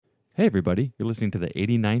Hey everybody, you're listening to the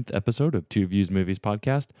 89th episode of Two Views Movies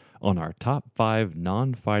podcast on our top 5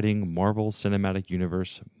 non-fighting Marvel Cinematic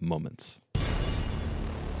Universe moments.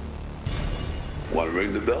 Want to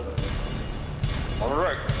ring the bell? All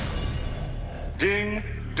right. Ding,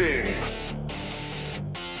 ding.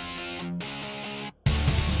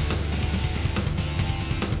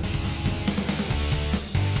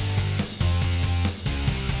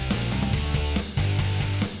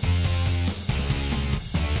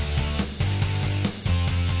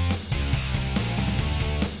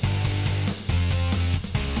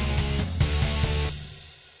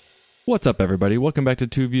 What's up everybody? Welcome back to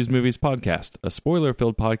Two Views Movies podcast, a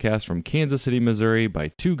spoiler-filled podcast from Kansas City, Missouri by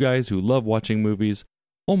two guys who love watching movies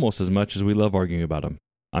almost as much as we love arguing about them.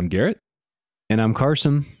 I'm Garrett. And I'm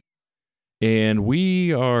Carson. And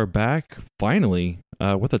we are back, finally,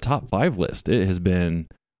 with a top 5 list. It has been,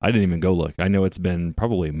 I didn't even go look. I know it's been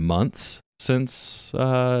probably months since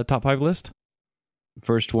top 5 list.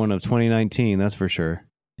 First one of 2019, that's for sure.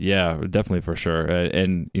 Yeah, definitely for sure.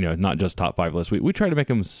 And, you know, not just top 5 lists. We try to make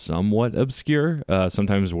them somewhat obscure.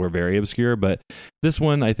 Sometimes we're very obscure, but this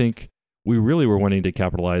one, I think we really were wanting to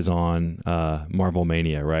capitalize on Marvel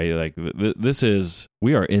Mania, right? Like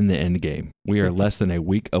we are in the end game. We are less than a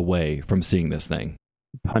week away from seeing this thing.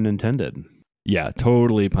 Pun intended. Yeah,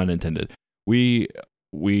 totally pun intended. We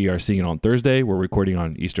are seeing it on Thursday. We're recording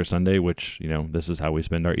on Easter Sunday, which, you know, this is how we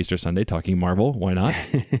spend our Easter Sunday, talking Marvel. Why not?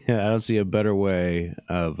 I don't see a better way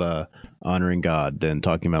of honoring God than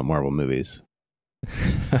talking about Marvel movies.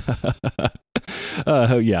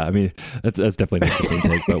 Yeah, I mean, that's definitely an interesting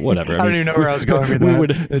take, but whatever. I don't even know where I was going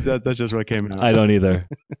with that. That's just what came out. I don't either.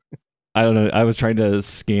 I don't know. I was trying to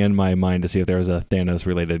scan my mind to see if there was a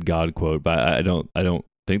Thanos-related God quote, but I don't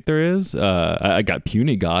think there is. I got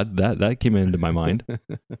puny God. That came into my mind.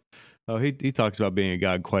 Oh, he talks about being a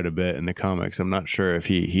god quite a bit in the comics. I'm not sure if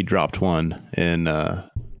he dropped one in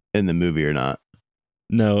the movie or not.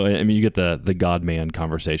 No, I mean, you get the God-man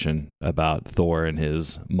conversation about Thor and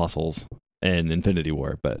his muscles in Infinity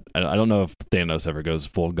War, but I don't know if Thanos ever goes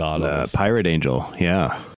full God on this. Pirate Angel,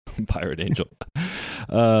 yeah. Pirate Angel.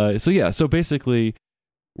 So basically,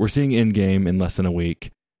 we're seeing Endgame in less than a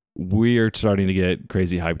week. We're starting to get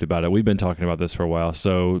crazy hyped about it. We've been talking about this for a while.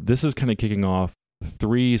 So this is kind of kicking off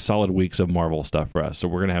 3 solid weeks of Marvel stuff for us. So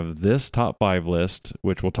we're going to have this top 5 list,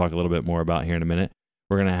 which we'll talk a little bit more about here in a minute.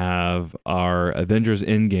 We're going to have our Avengers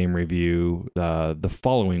Endgame review the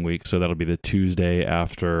following week. So that'll be the Tuesday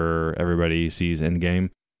after everybody sees Endgame.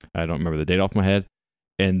 I don't remember the date off my head.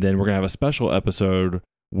 And then we're going to have a special episode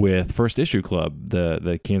with First Issue Club,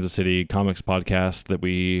 the Kansas City Comics podcast that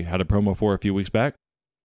we had a promo for a few weeks back.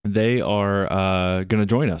 They are going to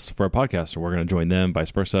join us for a podcast, so we're going to join them, vice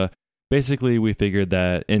versa. Basically, we figured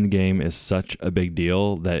that Endgame is such a big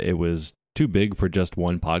deal that it was too big for just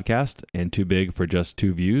one podcast and too big for just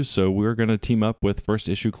 2 views, so we're going to team up with First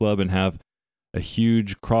Issue Club and have a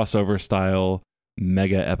huge crossover-style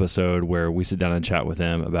mega episode where we sit down and chat with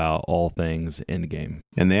them about all things Endgame.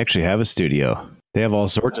 And they actually have a studio. They have all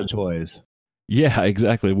sorts of toys. Yeah,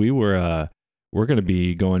 exactly. We're going to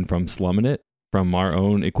be going from slumming it from our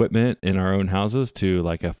own equipment in our own houses to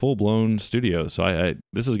like a full-blown studio. So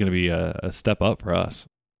this is going to be a step up for us.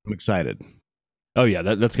 I'm excited. Oh yeah,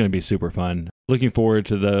 that's going to be super fun. Looking forward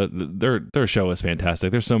to their show is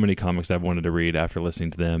fantastic. There's so many comics that I've wanted to read after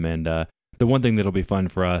listening to them. And the one thing that'll be fun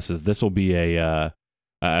for us is this will be I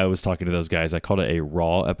was talking to those guys, I called it a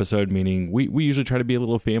raw episode, meaning we usually try to be a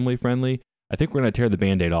little family friendly. I think we're going to tear the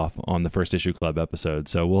Band-Aid off on the First Issue Club episode.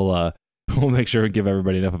 So we'll make sure and give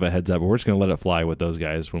everybody enough of a heads up, but we're just going to let it fly with those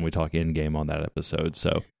guys when we talk Endgame on that episode.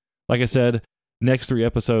 So, like I said, next 3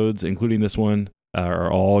 episodes, including this one,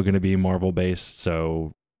 are all going to be Marvel-based.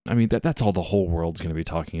 So, I mean, that's all the whole world's going to be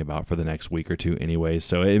talking about for the next week or 2 anyway.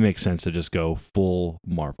 So it makes sense to just go full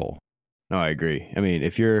Marvel. No, I agree. I mean,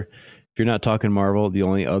 if you're not talking Marvel, the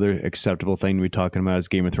only other acceptable thing to be talking about is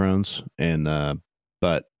Game of Thrones. And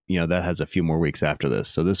but, you know, that has a few more weeks after this.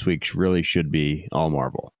 So this week really should be all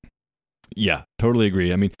Marvel. Yeah, totally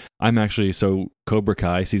agree. I mean, so Cobra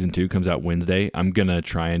Kai season 2 comes out Wednesday. I'm going to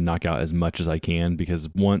try and knock out as much as I can because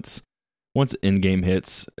once Endgame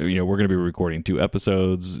hits, you know, we're going to be recording 2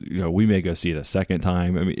 episodes. You know, we may go see it a second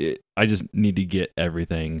time. I mean, I just need to get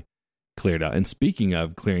everything cleared out. And speaking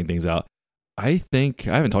of clearing things out, I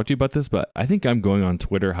haven't talked to you about this, but I think I'm going on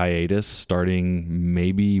Twitter hiatus starting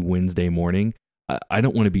maybe Wednesday morning. I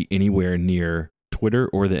don't want to be anywhere near Twitter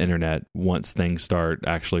or the internet once things start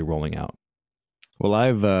actually rolling out. Well,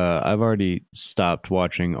 I've already stopped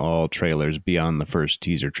watching all trailers beyond the first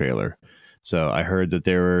teaser trailer. So I heard that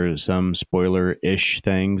there were some spoiler-ish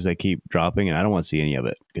things that keep dropping, and I don't want to see any of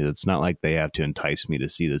it because it's not like they have to entice me to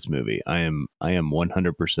see this movie. I am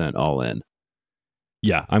 100% all in.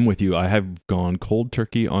 Yeah, I'm with you. I have gone cold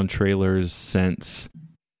turkey on trailers since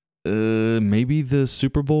maybe the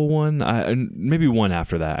Super Bowl one. Maybe one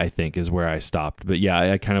after that, I think, is where I stopped. But yeah,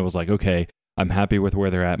 I kind of was like, okay, I'm happy with where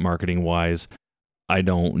they're at marketing-wise. I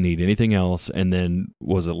don't need anything else. And then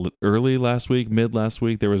was it early last week, mid last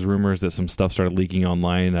week, there was rumors that some stuff started leaking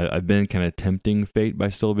online. I've been kind of tempting fate by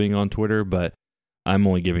still being on Twitter, but I'm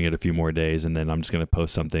only giving it a few more days, and then I'm just going to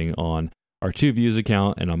post something on our 2 Views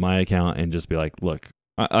account and on my account and just be like, look,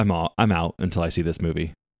 I'm out until I see this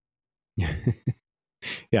movie.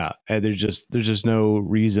 Yeah, and there's just no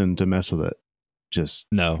reason to mess with it. Just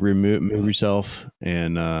move yourself,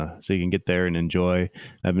 and so you can get there and enjoy.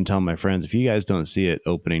 I've been telling my friends, if you guys don't see it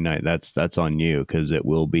opening night, that's on you, because it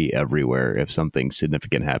will be everywhere if something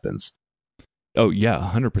significant happens. Oh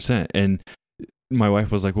yeah, 100%. And my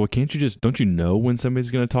wife was like, well, don't you know when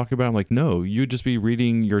somebody's going to talk about it? I'm like, no, you'd just be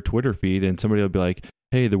reading your Twitter feed and somebody will be like,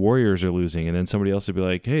 hey, the Warriors are losing. And then somebody else will be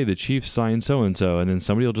like, hey, the Chiefs signed so-and-so. And then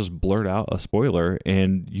somebody will just blurt out a spoiler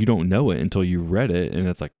and you don't know it until you've read it. And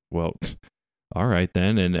it's like, well, all right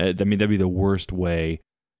then. And I mean, that'd be the worst way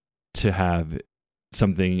to have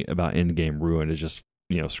something about Endgame ruined, is just,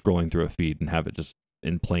 scrolling through a feed and have it just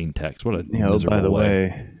in plain text. What a miserable by the way.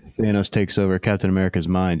 way, Thanos takes over Captain America's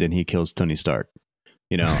mind and he kills Tony Stark.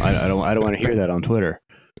 I don't want to hear that on Twitter.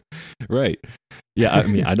 Right. Yeah, I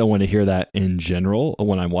mean, I don't want to hear that in general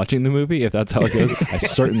when I'm watching the movie. If that's how it goes, I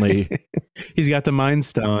certainly... He's got the Mind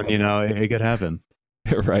Stone, it could happen.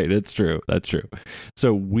 Right, it's true. That's true.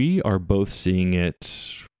 So we are both seeing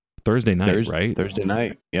it Thursday night, right? Thursday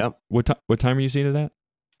night, yep. What time are you seeing it at?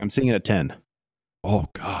 I'm seeing it at 10. Oh,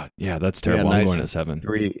 God. Yeah, that's terrible. Yeah, nice. I'm going at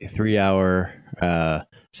 7. 3 hour...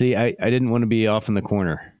 see, I didn't want to be off in the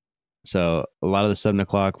corner. So a lot of the 7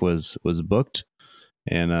 o'clock was booked.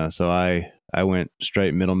 And so I went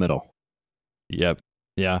straight middle. Yep.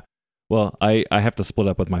 Yeah. Well, I have to split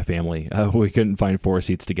up with my family. We couldn't find 4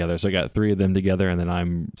 seats together. So I got 3 of them together, and then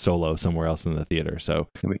I'm solo somewhere else in the theater. So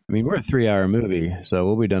I mean, we're a 3 hour movie, so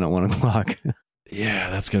we'll be done at 1 o'clock. Yeah,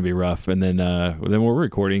 that's going to be rough. And then we're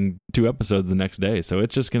recording 2 episodes the next day. So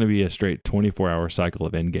it's just going to be a straight 24-hour cycle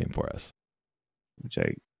of Endgame for us. Which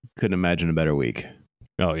I couldn't imagine a better week.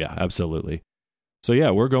 Oh, yeah, absolutely. So,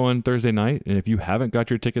 yeah, we're going Thursday night. And if you haven't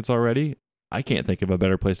got your tickets already, I can't think of a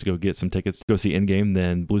better place to go get some tickets to go see Endgame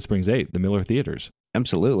than Blue Springs 8, the Miller Theaters.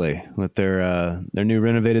 Absolutely. With their new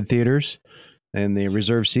renovated theaters and the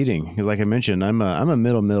reserved seating. Because like I mentioned, I'm a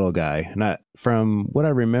middle guy. Not from what I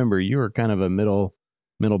remember, you were kind of a middle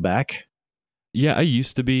back. Yeah, I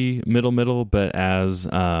used to be middle, but as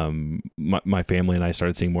my family and I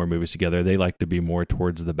started seeing more movies together, they like to be more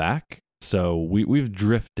towards the back. So we've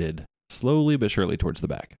drifted slowly but surely towards the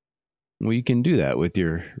back. Well, you can do that with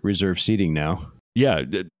your reserve seating now. Yeah,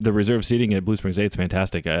 the reserve seating at Blue Springs 8 is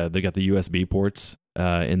fantastic. They got the USB ports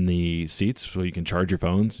in the seats, so you can charge your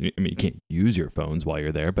phones. I mean, you can't use your phones while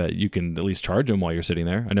you're there, but you can at least charge them while you're sitting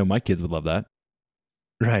there. I know my kids would love that.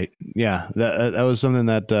 Right. Yeah. That was something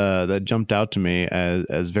that jumped out to me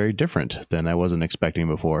as very different than I wasn't expecting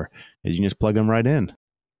before. Is you can just plug them right in.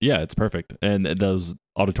 Yeah, it's perfect. And those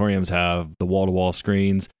auditoriums have the wall-to-wall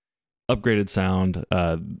screens, upgraded sound.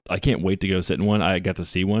 I can't wait to go sit in one. I got to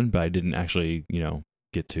see one, but I didn't actually,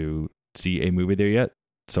 get to see a movie there yet.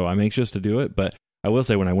 So I'm anxious to do it. But I will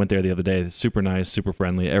say, when I went there the other day, super nice, super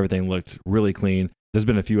friendly. Everything looked really clean. There's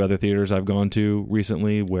been a few other theaters I've gone to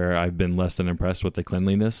recently where I've been less than impressed with the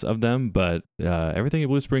cleanliness of them. But everything at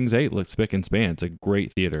Blue Springs 8 looks spick and span. It's a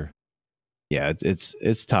great theater. Yeah,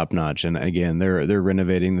 it's top notch, and again, they're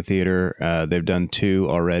renovating the theater. They've done 2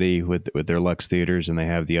 already with their Lux theaters, and they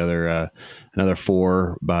have the other another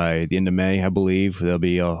 4 by the end of May, I believe. They'll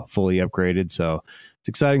be fully upgraded, so it's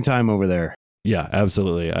an exciting time over there. Yeah,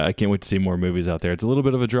 absolutely. I can't wait to see more movies out there. It's a little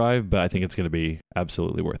bit of a drive, but I think it's going to be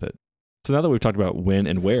absolutely worth it. So now that we've talked about when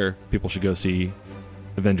and where people should go see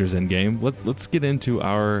Avengers Endgame, let's get into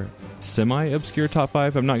our semi-obscure top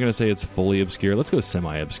 5. I'm not going to say it's fully obscure. Let's go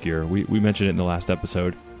semi-obscure. We mentioned it in the last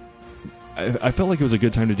episode. I felt like it was a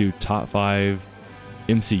good time to do top 5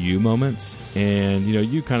 MCU moments, and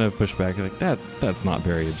you kind of pushed back like that's not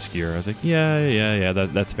very obscure. I was like, yeah,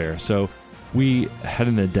 that's fair. So we had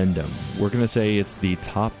an addendum. We're going to say it's the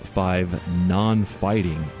top 5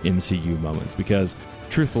 non-fighting MCU moments, because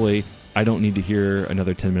truthfully, I don't need to hear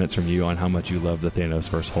another 10 minutes from you on how much you love the Thanos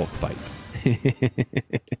vs. Hulk fight.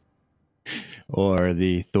 Or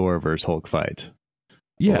the Thor vs. Hulk fight.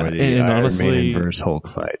 Yeah, or the and Iron honestly, Man vs. Hulk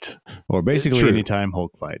fight. Or basically anytime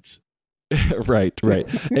Hulk fights. Right.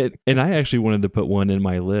 And I actually wanted to put one in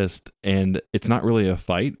my list, and it's not really a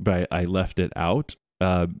fight, but I left it out.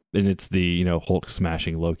 And it's the Hulk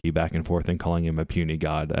smashing Loki back and forth and calling him a puny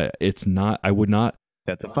god. It's not. I would not.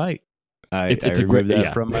 That's a fight. It's I a great removed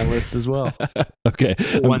that from my list as well. Okay,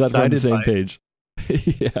 I'm glad we're on the same fight. page.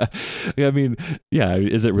 Yeah, I mean, yeah.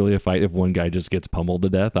 Is it really a fight if one guy just gets pummeled to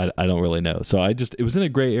death? I don't really know. So it was in a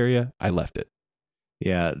gray area. I left it.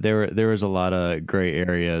 Yeah, there was a lot of gray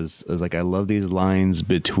areas. I was like, I love these lines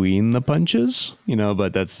between the punches,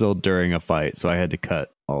 but that's still during a fight, so I had to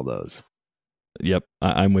cut all those. Yep,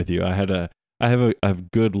 I'm with you. I have a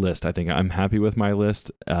good list. I think I'm happy with my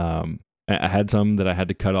list. I had some that I had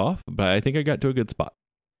to cut off, but I think I got to a good spot.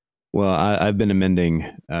 Well, I've been amending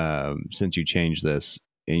since you changed this,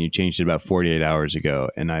 and you changed it about 48 hours ago,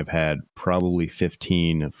 and I've had probably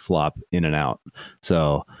 15 flop in and out.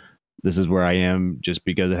 So this is where I am just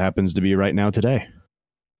because it happens to be right now today.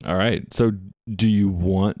 All right. So do you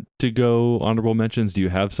want to go honorable mentions? Do you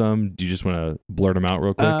have some? Do you just want to blurt them out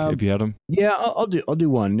real quick if you had them? Yeah, I'll do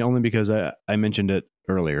one, only because I mentioned it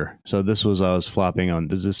earlier. So this was I was flopping on.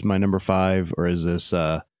 Is this my number 5, or is this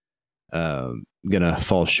gonna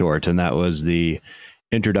fall short? And that was the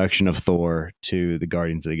introduction of Thor to the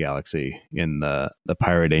Guardians of the Galaxy in the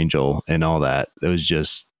Pirate Angel and all that. It was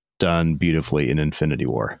just done beautifully in Infinity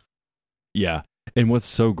War. Yeah. And what's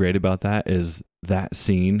so great about that is that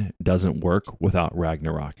scene doesn't work without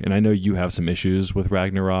Ragnarok. And I know you have some issues with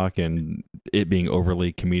Ragnarok and it being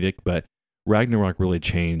overly comedic, but Ragnarok really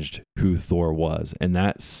changed who Thor was. And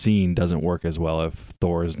that scene doesn't work as well if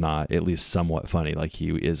Thor is not at least somewhat funny like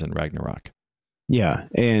he is in Ragnarok. Yeah,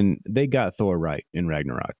 and they got Thor right in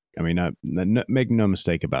Ragnarok. I mean, make no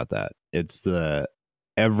mistake about that. It's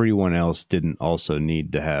everyone else didn't also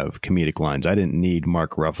need to have comedic lines. I didn't need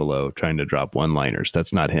Mark Ruffalo trying to drop one-liners.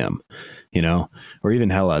 That's not him, or even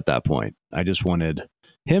Hela at that point. I just wanted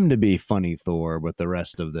him to be funny Thor, but the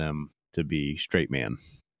rest of them to be straight man,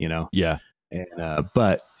 Yeah. And,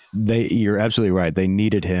 but you're absolutely right. They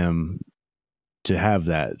needed him to have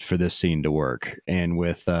that for this scene to work. And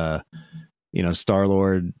with,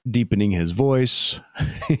 Star-Lord deepening his voice,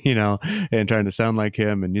 and trying to sound like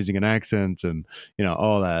him and using an accent and,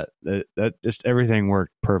 all that just everything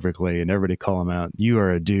worked perfectly, and everybody call him out. You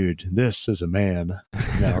are a dude. This is a man.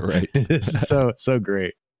 Right. It's so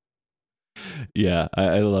great. Yeah,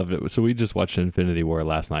 I loved it. So we just watched Infinity War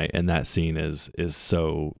last night, and that scene is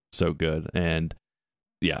so good. And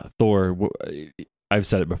yeah, Thor, I've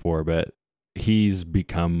said it before, but he's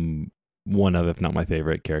become one of, if not my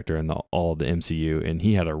favorite character in all of the MCU, and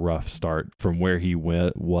he had a rough start. From where he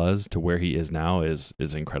was to where he is now is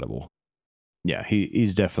incredible. Yeah,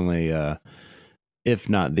 he's definitely, if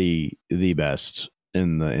not the best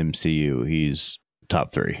in the MCU, he's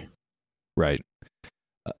top 3. Right.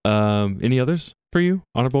 Any others for you?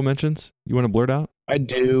 Honorable mentions you want to blurt out? I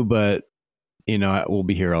do, but we'll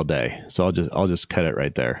be here all day, so I'll just cut it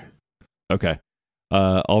right there. Okay.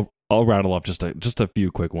 I'll rattle off just a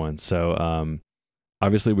few quick ones. So,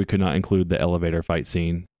 obviously we could not include the elevator fight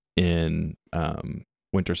scene in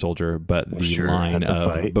Winter Soldier, but the line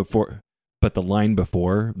of before. But the line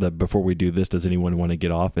before we do this, does anyone want to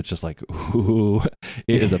get off? It's just like, ooh,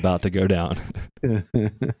 it is about to go down.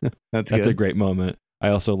 That's a great moment. I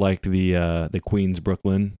also liked the Queens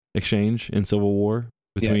Brooklyn exchange in Civil War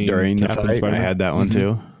between during Cap the and fight. Spider-Man. I had that one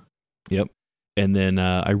too. Yep. And then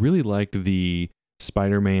I really liked the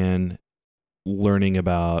Spider-Man learning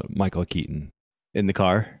about Michael Keaton in the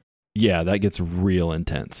car. Yeah, that gets real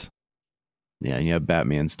intense. Yeah, and you have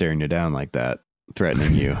Batman staring you down like that,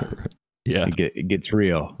 threatening you. Yeah, it gets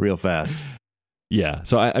real fast. Yeah,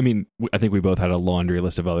 so I mean, I think we both had a laundry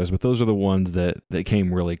list of others, but those are the ones that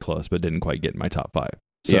came really close, but didn't quite get in my top 5.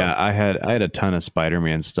 So, yeah, I had a ton of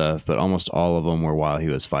Spider-Man stuff, but almost all of them were while he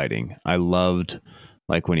was fighting. I loved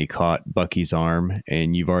like when he caught Bucky's arm,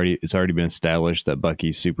 and it's already been established that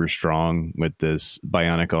Bucky's super strong with this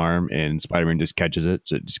bionic arm, and Spider-Man just catches it.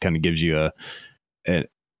 So it just kind of gives you a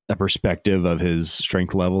perspective of his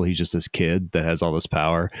strength level. He's just this kid that has all this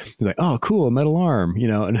power. He's like, oh, cool, a metal arm,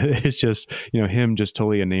 and it's just, him just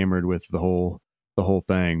totally enamored with the whole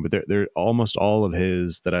thing. But they're almost all of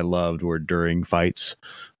his that I loved were during fights.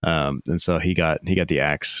 And so he got the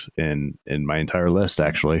axe in my entire list,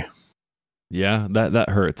 actually. Yeah, that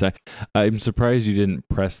hurts. I'm surprised you didn't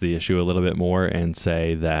press the issue a little bit more and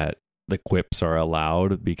say that the quips are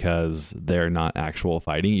allowed because they're not actual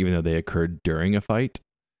fighting, even though they occurred during a fight.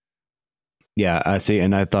 Yeah, I see,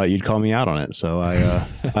 and I thought you'd call me out on it, so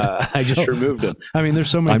I just removed them. I mean, there's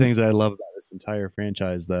so many things that I love about this entire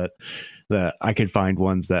franchise that I could find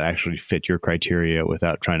ones that actually fit your criteria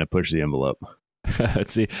without trying to push the envelope.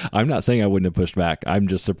 See, I'm not saying I wouldn't have pushed back. I'm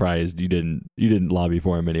just surprised you didn't lobby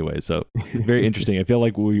for him anyway. So very interesting. I feel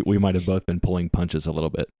like we might have both been pulling punches a little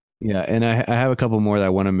bit. Yeah, and I have a couple more that I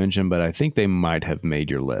want to mention, but I think they might have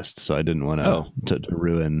made your list, so I didn't want to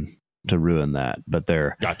ruin that. But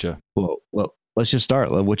they're gotcha. Well, let's just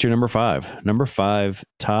start. What's your number 5? Number 5,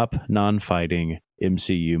 top non-fighting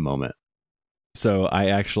MCU moment. So I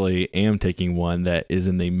actually am taking one that is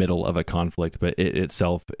in the middle of a conflict, but it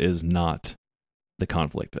itself is not the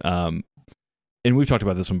conflict. And we've talked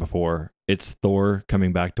about this one before. It's Thor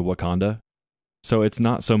coming back to Wakanda. So it's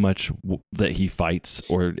not so much that he fights,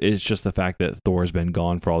 or it's just the fact that Thor's been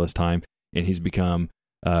gone for all this time and he's become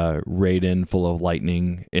Raiden full of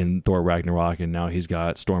lightning in Thor Ragnarok, and now he's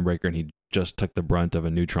got Stormbreaker and he just took the brunt of a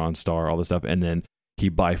neutron star, all this stuff, and then he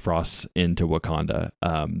bifrosts into Wakanda.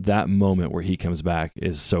 That moment where he comes back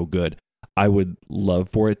is so good. I would love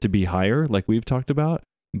for it to be higher, like we've talked about,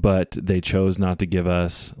 but they chose not to give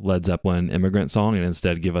us Led Zeppelin Immigrant Song and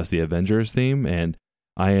instead give us the Avengers theme, and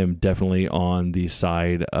I am definitely on the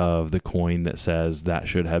side of the coin that says that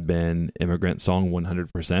should have been Immigrant Song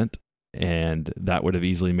 100%, and that would have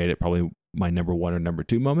easily made it probably my number 1 or number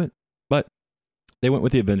 2 moment, but they went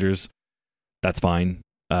with the Avengers. That's fine.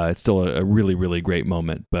 It's still a really, really great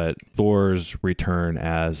moment, but Thor's return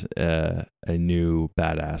as a new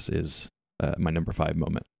badass is my number 5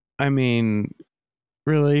 moment. I mean,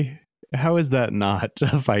 really? How is that not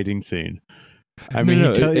a fighting scene? I mean,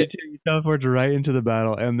 he teleports right into the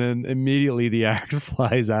battle, and then immediately the axe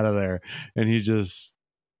flies out of there, and he just...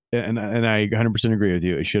 And I 100% agree with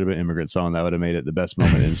you. It should have been Immigrant Song. That would have made it the best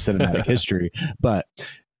moment in cinematic history. But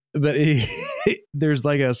there's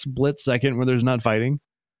like a split second where there's not fighting.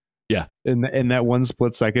 Yeah, and that one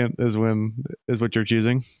split second is what you're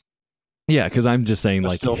choosing. Yeah, because I'm just saying,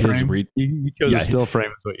 like, still his you chose a still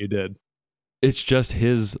frame is what you did. It's just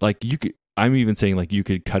his, like, you could. I'm even saying, like, you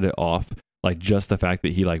could cut it off. Like, just the fact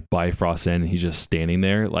that he like bifrosts in and he's just standing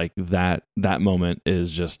there, like that moment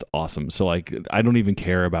is just awesome. So like, I don't even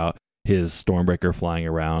care about his Stormbreaker flying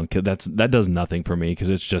around, because that does nothing for me, because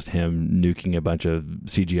it's just him nuking a bunch of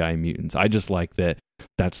CGI mutants. I just like that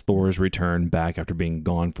that's Thor's return back after being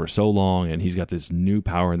gone for so long, and he's got this new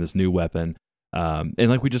power and this new weapon. And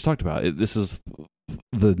like we just talked about, this is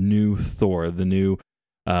the new Thor, the new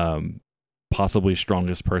possibly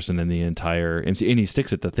strongest person in the entire MC, and he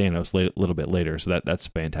sticks it to Thanos a little bit later, so that's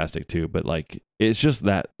fantastic too. But like, it's just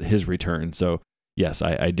that his return. So yes,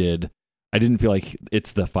 I didn't feel like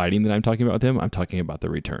it's the fighting that I'm talking about with him. I'm talking about the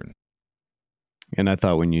return. And I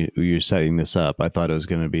thought when you're setting this up, I thought it was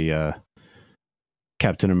going to be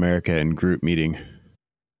Captain America and Groot meeting.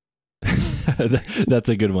 That's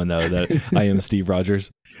a good one though. That I am Steve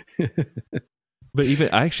Rogers. But even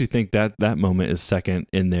I actually think that moment is second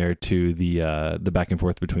in there to the back and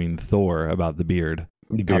forth between Thor about the beard.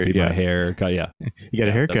 Copied my hair. Yeah. You got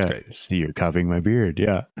a haircut. See, you're copying my beard.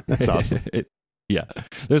 Yeah. That's awesome. Yeah.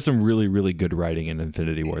 There's some really, really good writing in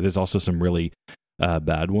Infinity War. There's also some really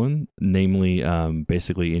bad one, namely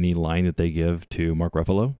basically any line that they give to Mark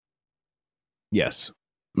Ruffalo. Yes.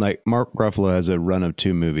 Like, Mark Ruffalo has a run of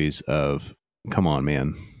 2 movies of, come on,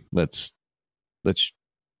 man, let's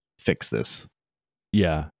fix this.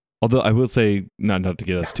 Yeah. Although I will say, not to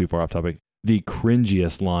get us too far off topic, the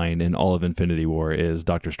cringiest line in all of Infinity War is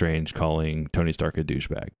Doctor Strange calling Tony Stark a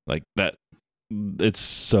douchebag. Like that, it's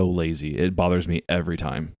so lazy. It bothers me every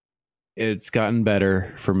time. It's gotten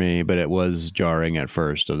better for me, but it was jarring at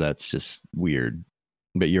first. So that's just weird.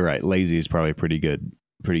 But you're right. Lazy is probably a pretty good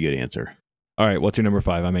answer. All right. What's your number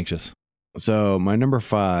 5? I'm anxious. So my number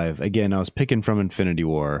 5, again, I was picking from Infinity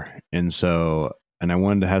War. And I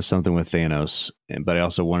wanted to have something with Thanos, but I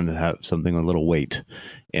also wanted to have something with a little weight.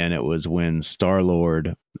 And it was when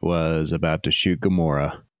Star-Lord was about to shoot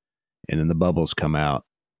Gamora, and then the bubbles come out,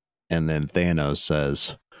 and then Thanos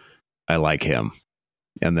says, "I like him,"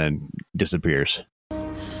 and then disappears.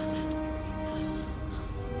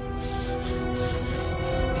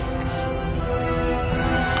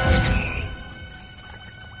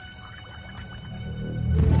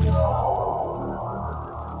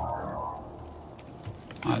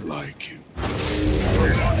 I like him.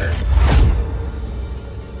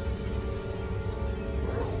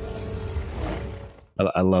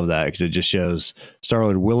 I love that, because it just shows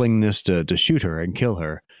Star-Lord willingness to shoot her and kill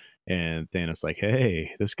her. And Thanos like,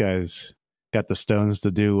 hey, this guy's got the stones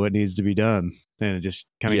to do what needs to be done. And it just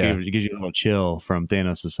kind of gives you a little chill from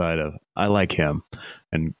Thanos' side of, I like him,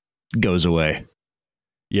 and goes away.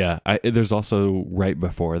 Yeah. There's also right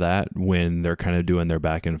before that, when they're kind of doing their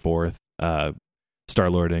back and forth,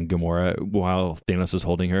 Star-Lord and Gamora, while Thanos is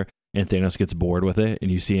holding her, and Thanos gets bored with it, and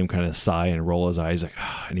you see him kind of sigh and roll his eyes, like,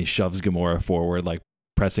 and he shoves Gamora forward, like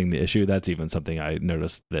pressing the issue. That's even something I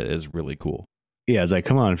noticed that is really cool. Yeah, it's like,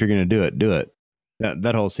 come on, if you're gonna do it, do it.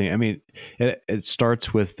 That whole scene. I mean, it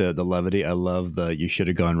starts with the levity. I love the "you should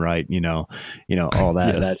have gone right," all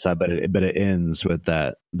that Yes. that side, but it ends with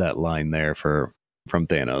that line there from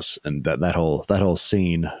Thanos, and that whole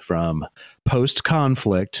scene from post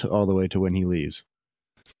conflict all the way to when he leaves.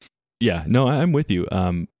 Yeah, no, I'm with you.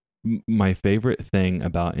 My favorite thing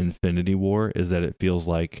about Infinity War is that it feels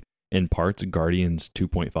like, in parts, Guardians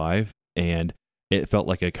 2.5, and it felt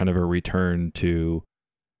like a kind of a return to,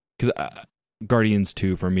 because Guardians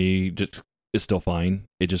 2 for me just is still fine.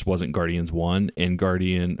 It just wasn't Guardians 1, and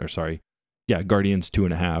Guardians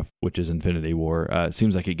 2.5, which is Infinity War.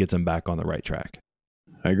 Seems like it gets them back on the right track.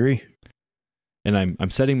 I agree. And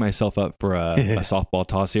I'm setting myself up for a softball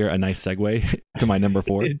toss here, a nice segue to my number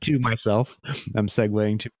 4. To myself, I'm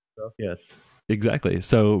segueing to myself. Yes, Exactly.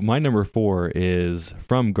 So my number 4 is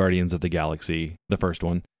from Guardians of the Galaxy, the first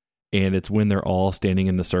one. And it's when they're all standing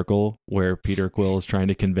in the circle where Peter Quill is trying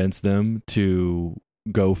to convince them to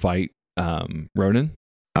go fight Ronan.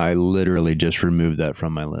 I literally just removed that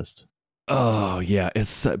from my list. Oh, yeah.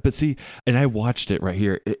 But see, and I watched it right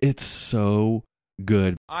here. It's so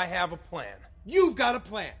good. I have a plan. You've got a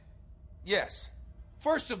plan. Yes.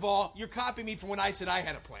 First of all, you're copying me from when I said I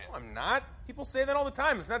had a plan. No, I'm not. People say that all the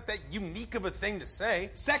time. It's not that unique of a thing to say.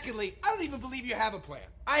 Secondly, I don't even believe you have a plan.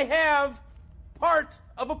 I have part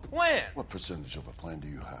of a plan. What percentage of a plan do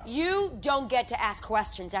you have? You don't get to ask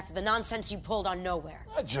questions after the nonsense you pulled on Nowhere.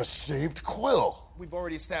 I just saved Quill. We've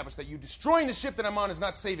already established that you destroying the ship that I'm on is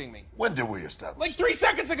not saving me. When did we establish? Like 3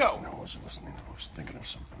 seconds ago. No, I wasn't listening. I was thinking of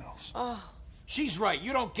something else. She's right.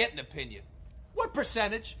 You don't get an opinion. What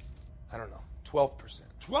percentage? I don't know. 12%.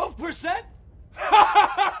 12%?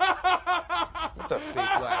 That's a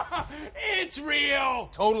fake laugh. It's real.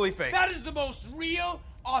 Totally fake. That is the most real,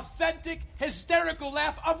 authentic, hysterical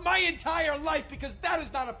laugh of my entire life, because that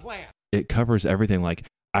is not a plan. It covers everything. Like,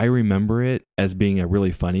 I remember it as being a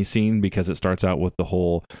really funny scene because it starts out with the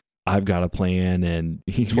whole "I've got a plan," and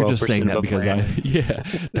you're just saying that because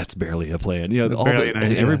that's barely a plan. You know, That's barely an and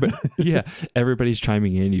idea. everybody, everybody's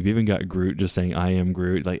chiming in. You've even got Groot just saying "I am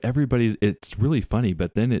Groot." Like, it's really funny,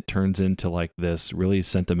 but then it turns into like this really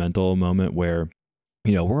sentimental moment where,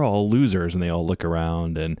 we're all losers, and they all look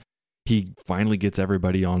around, and he finally gets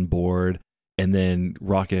everybody on board, and then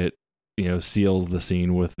Rocket, seals the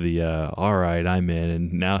scene with the "all right, I'm in,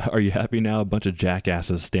 and now are you happy now?" A bunch of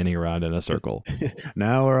jackasses standing around in a circle.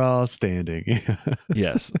 Now we're all standing.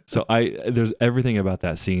 Yes. So there's everything about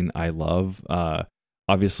that scene I love.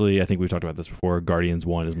 Obviously, I think we've talked about this before. Guardians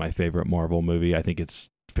 1 is my favorite Marvel movie. I think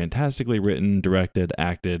it's fantastically written, directed,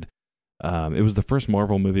 acted. It was the first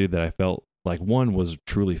Marvel movie that I felt like 1 was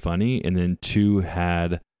truly funny, and then 2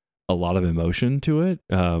 had a lot of emotion to it.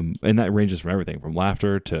 And that ranges from everything from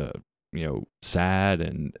laughter to sad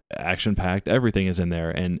and action packed. Everything is in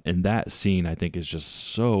there, and that scene I think is just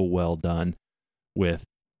so well done with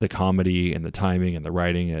the comedy and the timing and the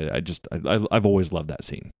writing. I've always loved that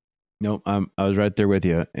scene. Nope, I was right there with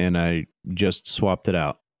you, and I just swapped it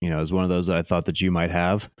out. It was one of those that I thought that you might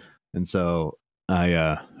have, and so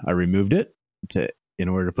I removed it in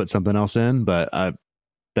order to put something else in. But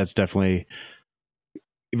that's definitely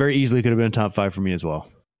very easily could have been a top 5 for me as well.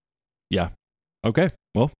 Yeah. Okay.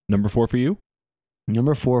 Well, number 4 for you.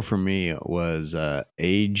 Number 4 for me was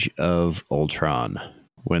Age of Ultron,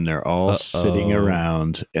 when they're all sitting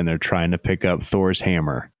around and they're trying to pick up Thor's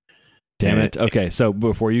hammer. Damn it. Okay, so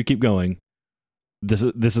before you keep going, this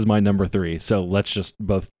is my number 3. So let's just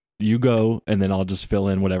both you go, and then I'll just fill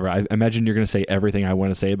in whatever. I imagine you're going to say everything I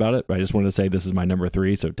want to say about it, but I just wanted to say this is my number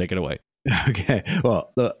 3, so take it away. Okay.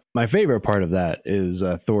 Well, my favorite part of that is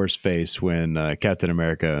Thor's face when Captain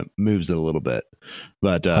America moves it a little bit,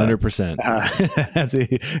 but 100%. As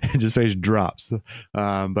his face drops.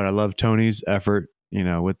 But I love Tony's effort,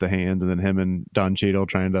 with the hand, and then him and Don Cheadle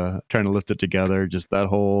trying to lift it together. Just that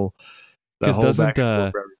whole doesn't back and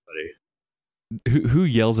forth for everybody. who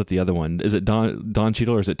yells at the other one? Is it Don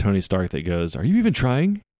Cheadle or is it Tony Stark that goes, "Are you even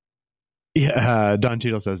trying?" Yeah, Don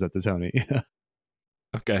Cheadle says that to Tony.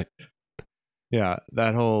 Okay. Yeah,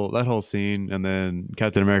 that whole scene, and then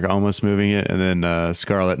Captain America almost moving it, and then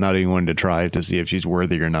Scarlet not even wanting to try to see if she's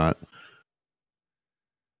worthy or not.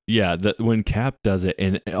 Yeah, when Cap does it,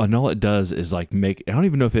 and all it does is like I don't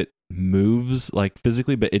even know if it moves like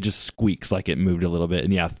physically, but it just squeaks like it moved a little bit.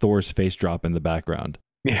 And yeah, Thor's face drop in the background.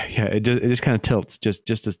 Yeah, it just kind of tilts just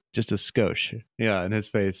a skosh. Yeah, in his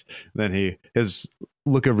face. And then his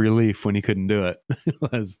look of relief when he couldn't do it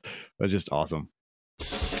was just awesome.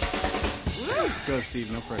 go,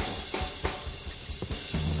 Steve. No pressure.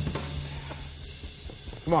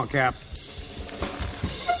 Come on, Cap.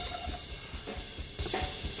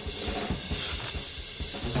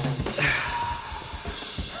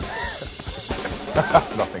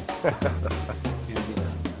 Nothing.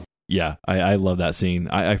 Yeah, I love that scene.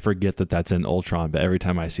 I forget that that's in Ultron, but every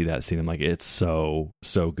time I see that scene, I'm like, it's so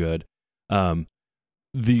good.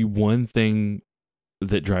 The one thing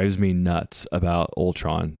that drives me nuts about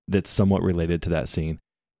Ultron that's somewhat related to that scene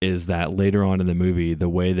is that later on in the movie, the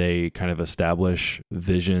way they kind of establish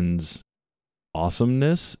Vision's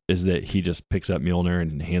awesomeness is that he just picks up Mjolnir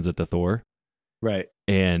and hands it to Thor. Right.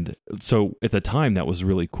 And so at the time that was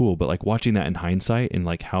really cool, but like watching that in hindsight and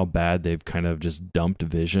like how bad they've kind of just dumped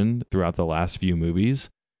Vision throughout the last few movies,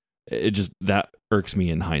 it just, that irks me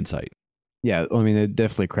in hindsight. Yeah, I mean, it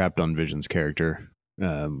definitely crapped on Vision's character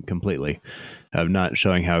completely, of not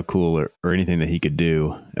showing how cool or anything that he could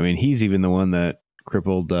do. I mean, he's even the one that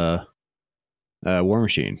crippled War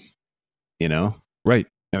Machine, you know? Right.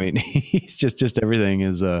 I mean, he's just everything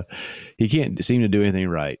is, he can't seem to do anything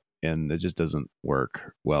right, and it just doesn't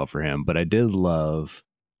work well for him. But I did love,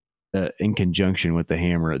 in conjunction with the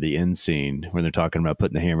hammer at the end scene, when they're talking about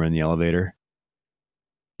putting the hammer in the elevator.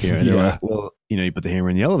 Yeah. Like, well, you put the hammer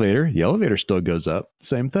in the elevator still goes up.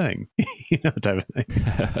 Same thing, type of thing.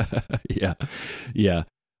 Yeah.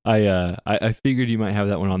 I figured you might have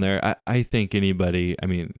that one on there. I think anybody, I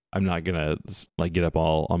mean, I'm not gonna like get up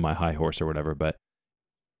all on my high horse or whatever, but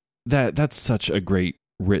that's such a great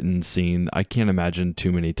written scene. I can't imagine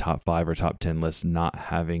too many top 5 or top 10 lists not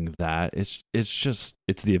having that. It's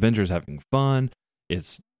the Avengers having fun.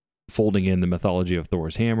 It's folding in the mythology of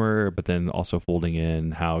Thor's hammer, but then also folding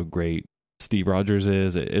in how great Steve Rogers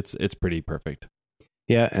is. It's pretty perfect.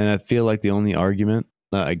 Yeah, and I feel like the only argument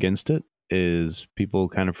against it is people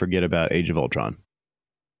kind of forget about Age of Ultron.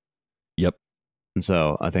 Yep. And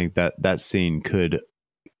so I think that scene could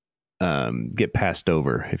get passed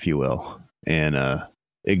over, if you will, and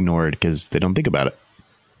ignored because they don't think about it.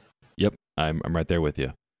 Yep, I'm right there with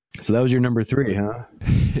you. So that was your number 3, huh?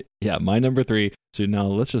 Yeah, my number 3. So now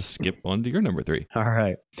let's just skip on to your number 3. All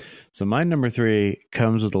right. So my number 3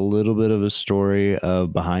 comes with a little bit of a story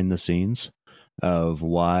of behind the scenes of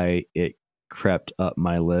why it crept up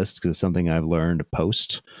my list, because it's something I've learned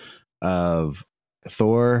post of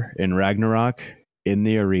Thor in Ragnarok in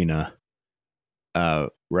the arena,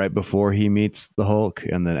 right before he meets the Hulk,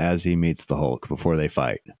 and then as he meets the Hulk before they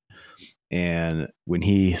fight. And when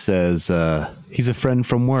he says he's a friend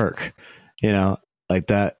from work, like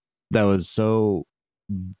that was so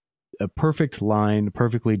a perfect line,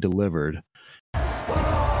 perfectly delivered. Yes!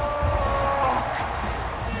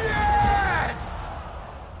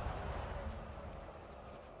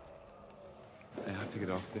 I have to get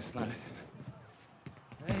off this planet.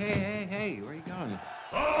 Hey, where are you going?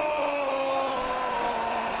 Hey!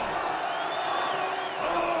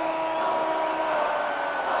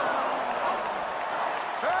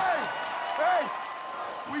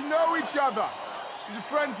 We know each other. He's a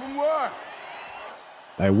friend from work.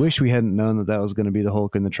 I wish we hadn't known that was going to be the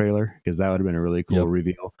Hulk in the trailer, because that would have been a really cool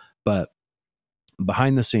reveal. But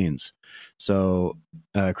behind the scenes, so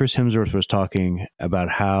Chris Hemsworth was talking about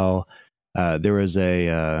how there was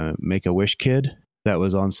a Make-A-Wish kid that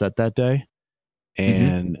was on set that day,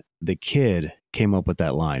 and the kid came up with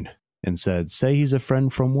that line and said, "Say he's a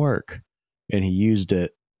friend from work," and he used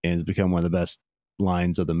it, and it's become one of the best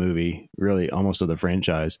lines of the movie, really almost of the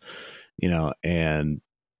franchise, and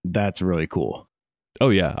that's really cool. Oh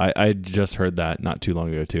yeah, I just heard that not too long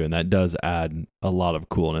ago too, and that does add a lot of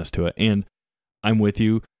coolness to it. And I'm with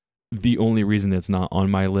you. The only reason it's not on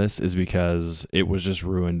my list is because it was just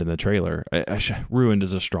ruined in the trailer. Ruined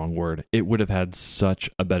is a strong word. It would have had such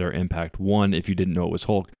a better impact. One, if you didn't know it was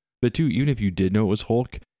Hulk, but two, even if you did know it was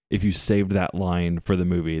Hulk, if you saved that line for the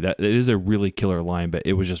movie, that it is a really killer line, but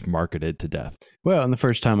it was just marketed to death. Well, and the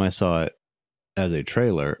first time I saw it as a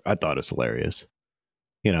trailer, I thought it's hilarious,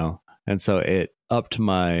 and so it upped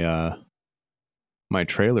my my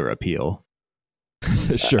trailer appeal.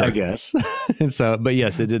 Sure, I guess. And so, but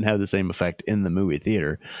yes, it didn't have the same effect in the movie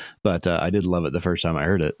theater, but I did love it the first time I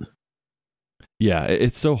heard it. Yeah,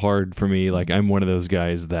 it's so hard for me. Like, I'm one of those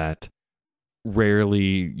guys that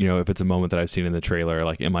rarely, if it's a moment that I've seen in the trailer,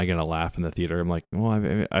 like, am I going to laugh in the theater? I'm like,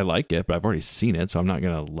 well, I like it, but I've already seen it, so I'm not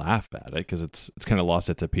going to laugh at it because it's kind of lost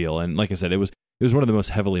its appeal. And like I said, it was one of the most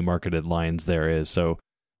heavily marketed lines there is. So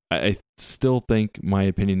I still think my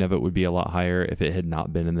opinion of it would be a lot higher if it had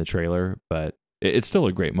not been in the trailer, but it's still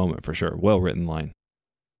a great moment for sure. Well written line.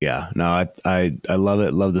 Yeah, no, I love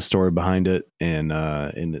it. Love the story behind it, and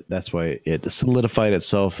that's why it solidified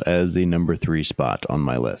itself as the number 3 spot on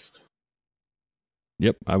my list.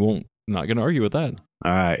 Yep, not going to argue with that.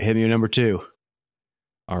 All right, hit me with number 2.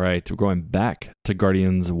 All right, we're going back to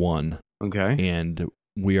Guardians 1. Okay. And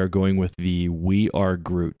we are going with the We Are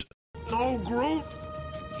Groot. No, Groot.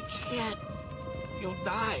 You can't. You'll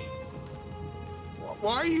die.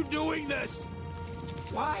 Why are you doing this?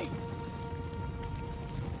 Why?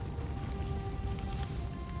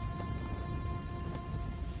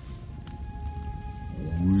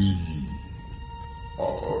 We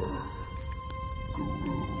are Groot.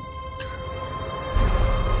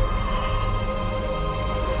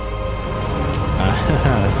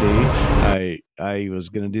 See, I was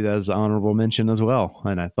going to do that as an honorable mention as well.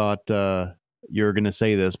 And I thought you were going to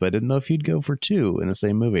say this, but I didn't know if you'd go for 2 in the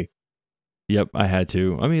same movie. Yep, I had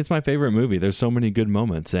to. I mean, it's my favorite movie. There's so many good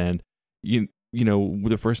moments. And, you know,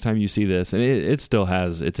 the first time you see this, and it still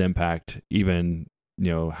has its impact, even,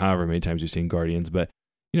 you know, however many times you've seen Guardians. But,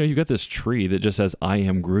 you know, you've got this tree that just says, I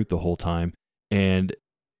am Groot the whole time. And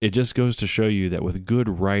it just goes to show you that with good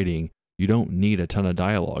writing, you don't need a ton of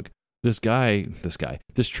dialogue. This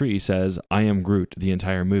tree says, I am Groot the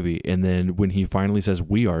entire movie. And then when he finally says,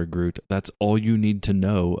 we are Groot, that's all you need to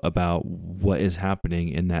know about what is happening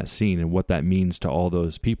in that scene and what that means to all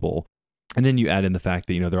those people. And then you add in the fact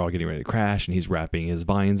that, you know, they're all getting ready to crash and he's wrapping his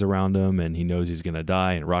vines around him and he knows he's going to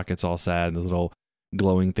die and Rocket's all sad and those little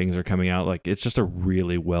glowing things are coming out. Like, it's just a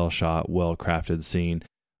really well shot, well crafted scene.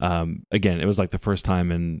 Again, it was like the first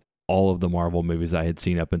time in all of the Marvel movies I had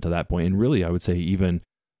seen up until that point. And really, I would say even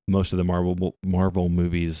most of the Marvel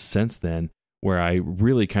movies since then, where I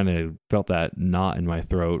really kind of felt that knot in my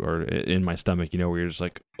throat or in my stomach, you know, where you're just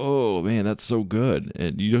like, oh man, that's so good.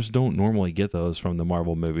 And you just don't normally get those from the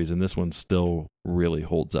Marvel movies. And this one still really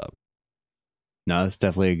holds up. No, it's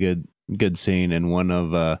definitely a good scene, and one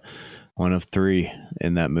of 3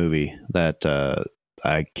 in that movie that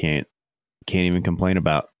I can't even complain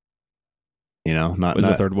about. You know, Was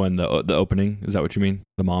the third one the opening? Is that what you mean?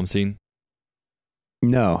 The mom scene?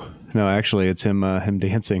 No, actually, it's him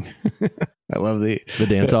dancing. I love the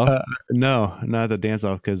dance off. No, not the dance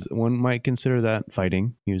off, because one might consider that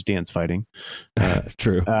fighting. He was dance fighting.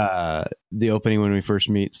 True. The opening when we first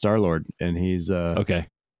meet Star-Lord, and he's okay.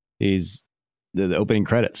 He's the opening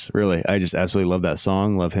credits. Really, I just absolutely love that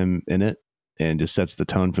song. Love him in it, and just sets the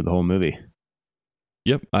tone for the whole movie.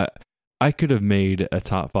 Yep. I could have made a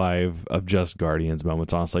top 5 of just Guardians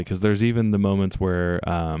moments, honestly, because there's even the moments where,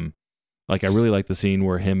 like, I really like the scene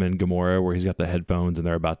where him and Gamora, where he's got the headphones and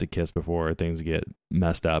they're about to kiss before things get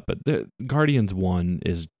messed up. But the Guardians 1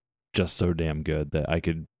 is just so damn good that I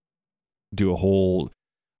could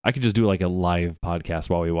just do like a live podcast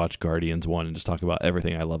while we watch Guardians 1 and just talk about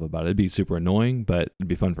everything I love about it. It'd be super annoying, but it'd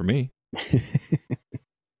be fun for me. It's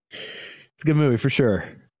a good movie for sure.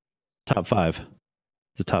 Top 5.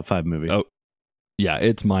 It's a top 5 movie. Oh, yeah,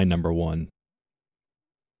 it's my number 1.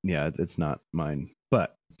 Yeah, it's not mine,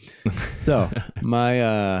 but so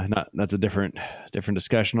that's a different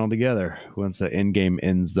discussion altogether. Once the end game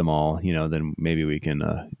ends them all, you know, then maybe we can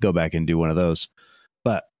go back and do one of those.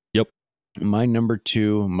 But yep, my number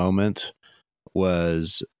 2 moment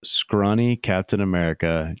was scrawny Captain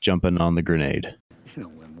America jumping on the grenade. You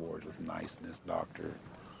don't win wars with niceness, Doctor.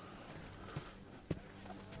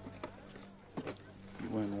 You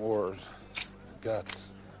win wars with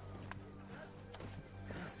guts.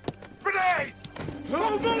 Grenade!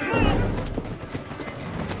 Move!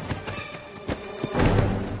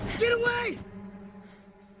 Get away!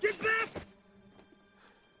 Get back!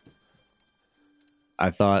 I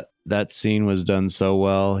thought that scene was done so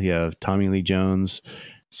well. You have Tommy Lee Jones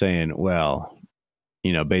saying, well,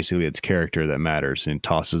 you know, basically it's character that matters, and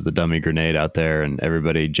tosses the dummy grenade out there and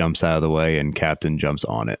everybody jumps out of the way and Captain jumps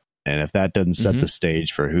on it. And if that doesn't set the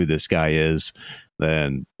stage for who this guy is,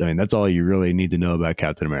 then, I mean, that's all you really need to know about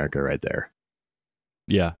Captain America right there.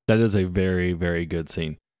 Yeah, that is a very, very good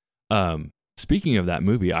scene. Speaking of that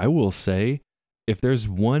movie, I will say, if there's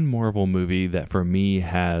one Marvel movie that for me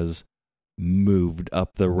has moved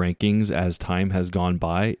up the rankings as time has gone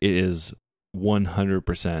by, it is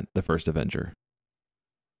 100% the first Avenger.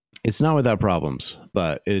 It's not without problems,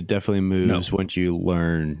 but it definitely moves once you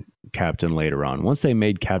learn Captain later on. Once they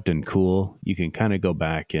made Captain cool, you can kind of go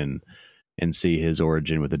back and see his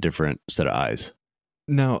origin with a different set of eyes.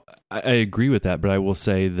 Now, I agree with that, but I will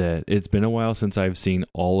say that it's been a while since I've seen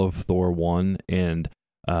all of Thor 1, and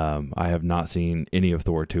I have not seen any of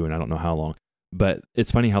Thor 2, and I don't know how long. But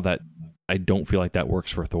it's funny how that I don't feel like that works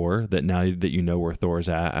for Thor, that now that you know where Thor's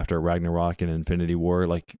at after Ragnarok and Infinity War,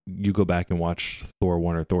 like you go back and watch Thor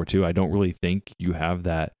 1 or Thor 2, I don't really think you have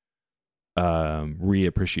that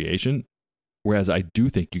reappreciation, whereas I do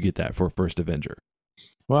think you get that for First Avenger.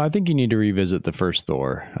 Well, I think you need to revisit the first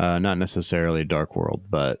Thor, not necessarily Dark World,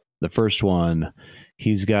 but the first one.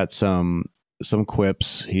 He's got some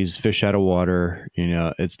quips. He's fish out of water.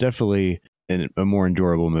 It's definitely a more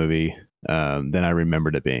enjoyable movie than I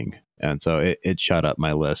remembered it being, and so it shot up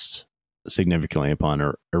my list significantly upon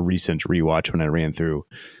a recent rewatch when I ran through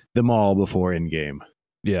them all before Endgame.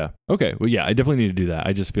 Yeah. Okay. Well, yeah, I definitely need to do that.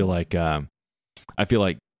 I just feel like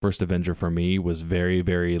First Avenger for me was very,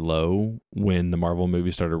 very low when the Marvel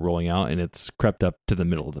movies started rolling out, and it's crept up to the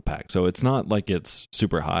middle of the pack. So it's not like it's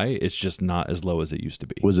super high. It's just not as low as it used to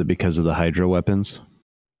be. Was it because of the Hydra weapons?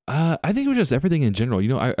 I think it was just everything in general.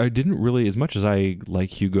 I didn't really, as much as I like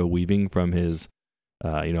Hugo Weaving from his,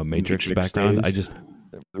 Matrix background, days.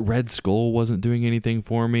 Red Skull wasn't doing anything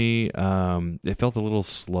for me. It felt a little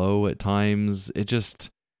slow at times. The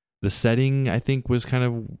setting, I think, was kind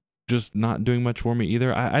of just not doing much for me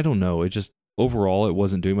either. I don't know. It just, overall, it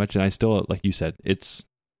wasn't doing much. And I still, like you said, it's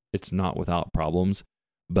not without problems,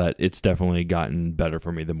 but it's definitely gotten better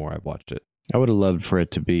for me the more I've watched it. I would have loved for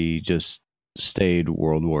it to be just stayed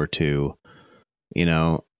World War II,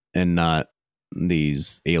 and not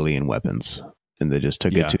these alien weapons. And they just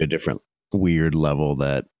took it to a different weird level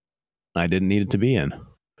that I didn't need it to be in.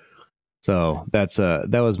 So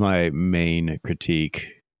that was my main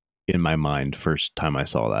critique in my mind first time I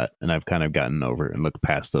saw that, and I've kind of gotten over and looked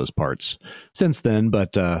past those parts since then,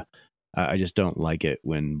 but I just don't like it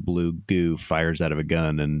when blue goo fires out of a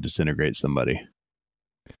gun and disintegrates somebody.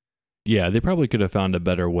 Yeah, they probably could have found a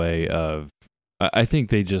better way of, I think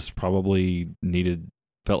they just probably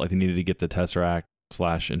felt like they needed to get the Tesseract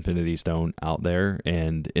 / Infinity Stone out there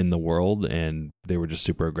and in the world, and they were just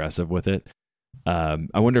super aggressive with it. I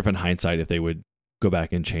wonder if in hindsight if they would go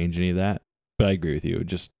back and change any of that, but I agree with you.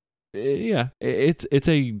 I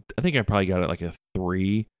think I probably got it like a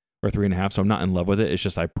 3 or 3.5, so I'm not in love with it. It's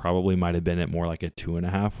just I probably might have been at more like a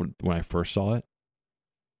 2.5 when I first saw it.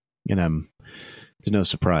 And I'm, to no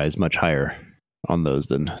surprise, much higher on those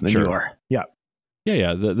than Sure. you are. Yeah.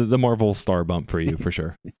 Yeah. The Marvel star bump for you, for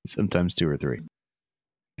sure. Sometimes 2 or 3.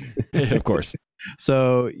 Of course.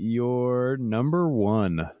 So your number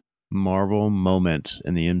one Marvel moment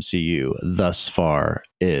in the MCU thus far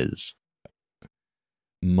is?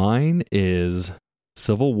 Mine is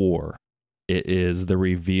Civil War. It is the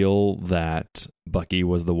reveal that Bucky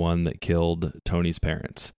was the one that killed Tony's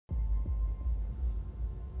parents.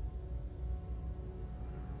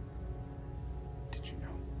 Did you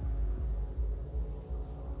know?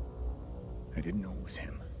 I didn't know it was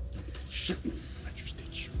him. Shouldn't. I just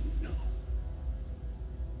did you know.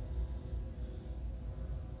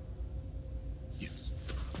 Yes.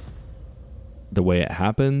 The way it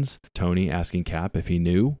happens, Tony asking Cap if he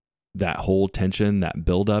knew, that whole tension, that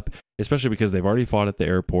buildup, especially because they've already fought at the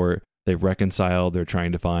airport, they've reconciled, they're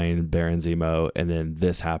trying to find Baron Zemo, and then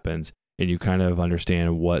this happens, and you kind of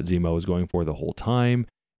understand what Zemo was going for the whole time,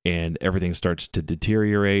 and everything starts to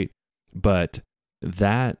deteriorate. But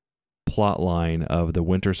that plot line of the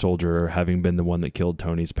Winter Soldier having been the one that killed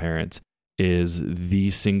Tony's parents is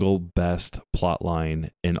the single best plot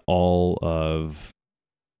line in all of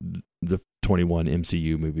the 21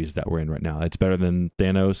 MCU movies that we're in right now. It's better than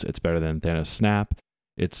Thanos. It's better than Thanos Snap.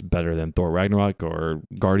 It's better than Thor Ragnarok or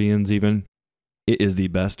Guardians even. It is the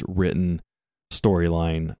best written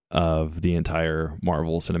storyline of the entire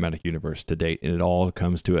Marvel Cinematic Universe to date, and it all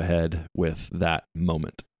comes to a head with that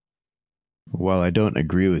moment. While I don't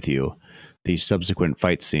agree with you, the subsequent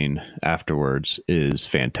fight scene afterwards is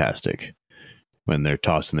fantastic. When they're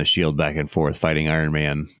tossing the shield back and forth fighting Iron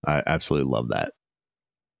Man, I absolutely love that.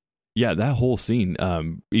 Yeah, that whole scene,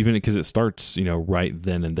 even because it starts, right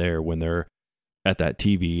then and there when they're at that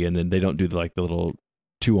TV, and then they don't do the little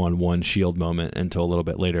 2-on-1 shield moment until a little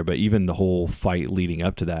bit later. But even the whole fight leading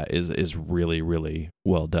up to that is really, really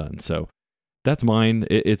well done. So that's mine.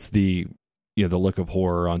 It's the look of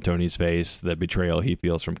horror on Tony's face, the betrayal he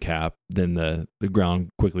feels from Cap. Then the ground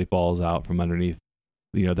quickly falls out from underneath,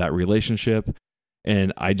 that relationship,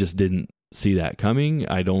 and I just didn't see that coming.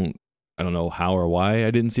 I don't know how or why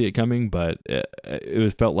I didn't see it coming, but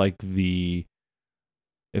it felt like the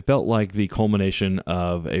culmination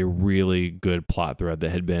of a really good plot thread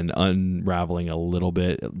that had been unraveling a little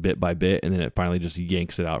bit by bit, and then it finally just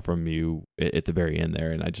yanks it out from you at the very end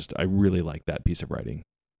there. And I really like that piece of writing.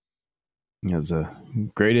 It's a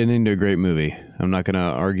great ending to a great movie. I'm not going to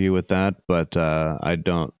argue with that, but I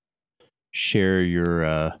don't share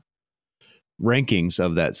your rankings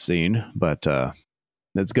of that scene, but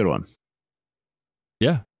that's a good one.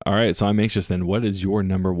 Yeah. All right. So I'm anxious then. What is your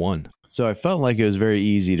number one? So I felt like it was very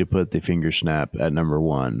easy to put the finger snap at number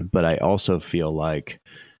one, but I also feel like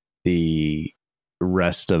the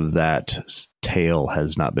rest of that tale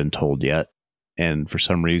has not been told yet. And for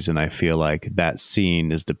some reason, I feel like that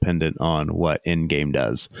scene is dependent on what Endgame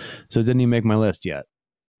does. So it didn't even make my list yet.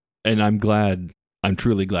 And I'm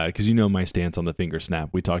truly glad, because you know my stance on the finger snap.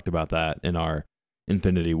 We talked about that in our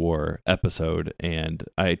Infinity War episode, and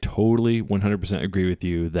I totally 100% agree with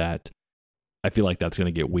you that I feel like that's going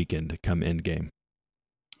to get weakened come Endgame.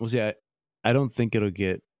 Well, see, I don't think it'll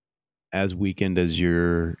get as weakened as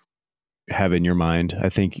you're have in your mind. I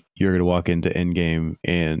think you're going to walk into Endgame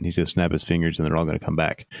and he's going to snap his fingers and they're all going to come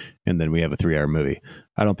back. And then we have a 3-hour movie.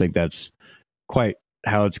 I don't think that's quite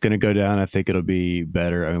how it's going to go down. I think it'll be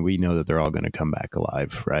better. I mean, we know that they're all going to come back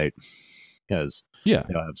alive, right? Because they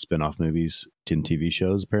all have spin-off movies and TV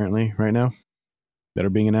shows apparently right now that are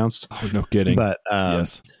being announced. Oh, no kidding. But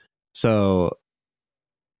yes. So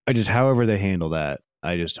however they handle that,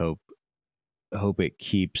 I just hope it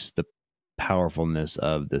keeps the powerfulness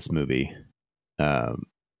of this movie, of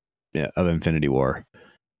Infinity War,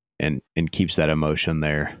 and keeps that emotion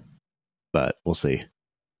there. But we'll see.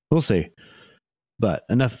 But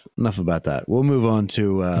enough about that. We'll move on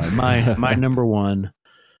to my number one,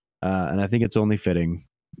 and I think it's only fitting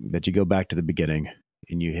that you go back to the beginning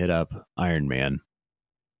and you hit up Iron Man.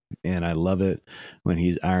 And I love it when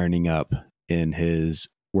he's ironing up in his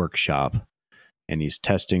workshop and he's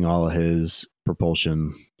testing all of his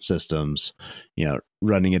propulsion systems,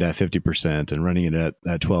 running it at 50% and running it at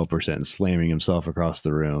 12% and slamming himself across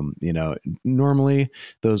the room. Normally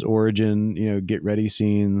those origin, get ready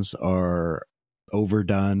scenes are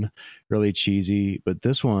overdone, really cheesy, but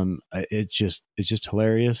this one, it's just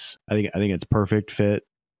hilarious. I think it's perfect fit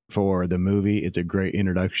for the movie. It's a great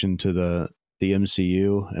introduction to the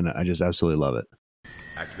MCU, and I just absolutely love it.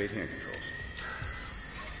 Activate hand controls.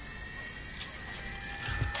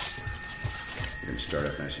 You're going to start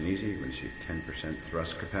up nice and easy. You're going to see 10%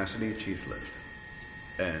 thrust capacity, achieve lift.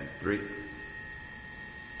 And 3,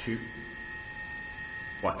 2,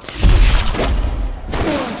 1.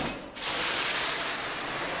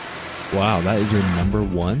 Wow, that is your number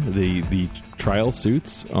one? The trial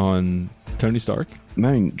suits on Tony Stark? I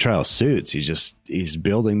mean, trial suits. He's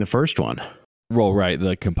building the first one. Well, right,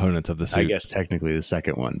 the components of the suit. I guess technically the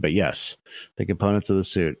second one, but yes, the components of the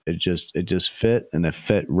suit. It just fit, and it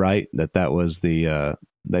fit right. That was that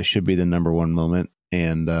should be the number one moment,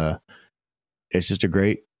 and it's just a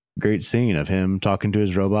great scene of him talking to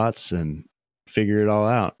his robots and figure it all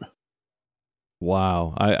out.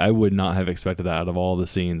 Wow, I would not have expected that out of all the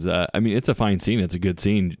scenes. I mean, it's a fine scene. It's a good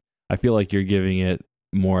scene. I feel like you're giving it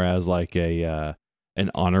more as like an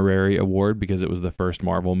honorary award because it was the first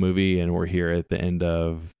Marvel movie, and we're here at the end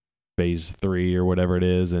of Phase 3 or whatever it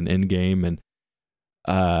is, and Endgame,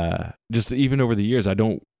 and just even over the years, I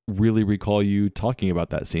don't really recall you talking about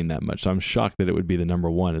that scene that much. So I'm shocked that it would be the number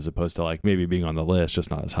one as opposed to like maybe being on the list, just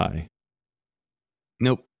not as high.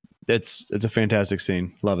 Nope, it's a fantastic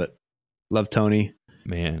scene. Love it. Love Tony.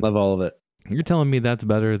 Man, love all of it. You're telling me that's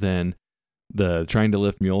better than the trying to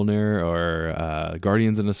lift Mjolnir or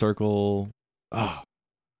Guardians in a Circle? Oh,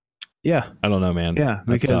 yeah. I don't know, man. Yeah,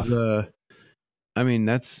 because I mean,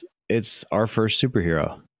 it's our first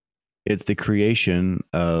superhero. It's the creation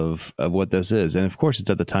of what this is, and of course, it's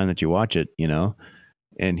at the time that you watch it,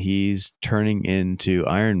 and he's turning into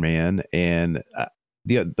Iron Man. And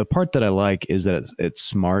the part that I like is that it's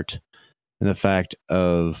smart, and the fact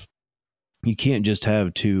of you can't just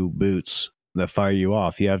have two boots that fire you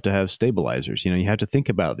off. You have to have stabilizers. You have to think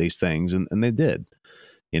about these things, and they did.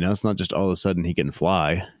 It's not just all of a sudden he can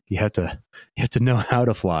fly. You have to know how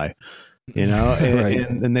to fly. And, right.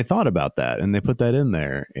 and they thought about that, and they put that in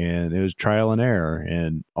there, and it was trial and error,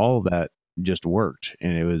 and all of that just worked,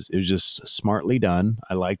 and it was just smartly done.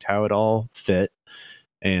 I liked how it all fit,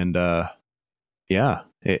 and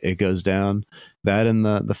it goes down that and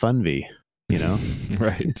the fun V.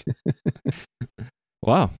 Right.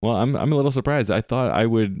 Wow. Well, I'm a little surprised. I thought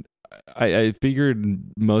I figured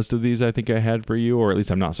most of these I think I had for you, or at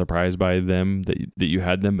least I'm not surprised by them that you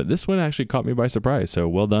had them, but this one actually caught me by surprise. So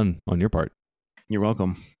well done on your part. You're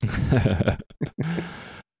welcome.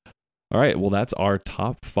 All right. Well, that's our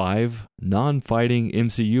top 5 non-fighting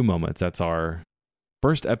MCU moments. That's our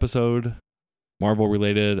first episode, Marvel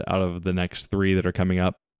related, out of the next 3 that are coming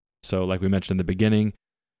up. So like we mentioned in the beginning,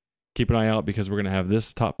 keep an eye out because we're going to have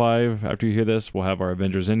this top 5. After you hear this, we'll have our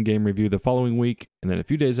Avengers Endgame review the following week. And then a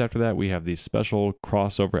few days after that, we have the special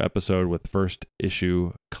crossover episode with First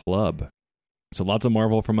Issue Club. So lots of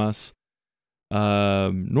Marvel from us.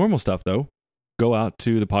 Normal stuff, though. Go out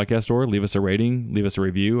to the podcast store, leave us a rating, leave us a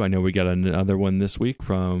review. I know we got another one this week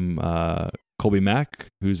from Colby Mack,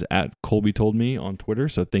 who's at Colby Told Me on Twitter.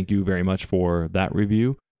 So thank you very much for that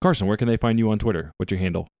review. Carson, where can they find you on Twitter? What's your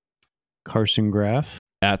handle? Carson Graff.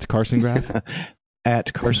 At Carson Graff?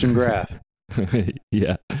 At Carson Graff.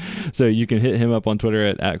 Yeah. So you can hit him up on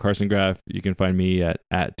Twitter at Carson Graff. You can find me at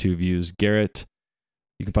 2Views Garrett.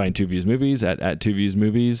 You can find 2Views Movies at 2Views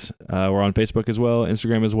Movies. We're on Facebook as well,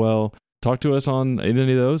 Instagram as well. Talk to us on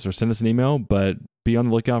any of those or send us an email, but be on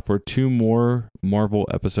the lookout for 2 more Marvel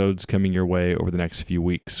episodes coming your way over the next few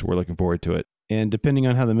weeks. We're looking forward to it. And depending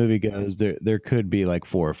on how the movie goes, there could be like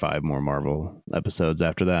 4 or 5 more Marvel episodes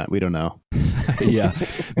after that. We don't know. Yeah,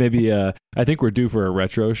 maybe. I think we're due for a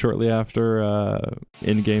retro shortly after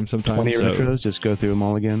Endgame sometime. 20 retros, just go through them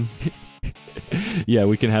all again. Yeah,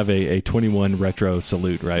 we can have a 21 retro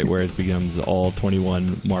salute, right, where it becomes all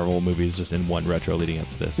 21 Marvel movies just in one retro leading up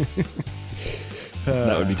to this.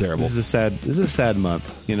 That would be terrible. This is a sad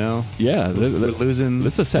month, you know. Yeah, we're losing.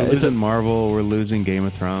 We're losing Marvel. We're losing Game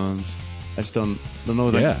of Thrones. I just don't know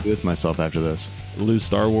what I can do with myself after this. Lose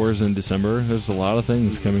Star Wars in December. There's a lot of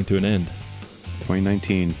things coming to an end.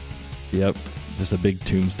 2019. Yep, just a big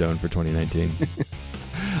tombstone for 2019.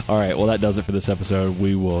 All right, well, that does it for this episode.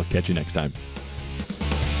 We will catch you next time.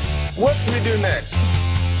 What should we do next?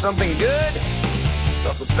 Something good?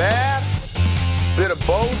 Something bad? Bit of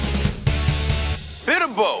both? Bit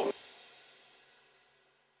of both.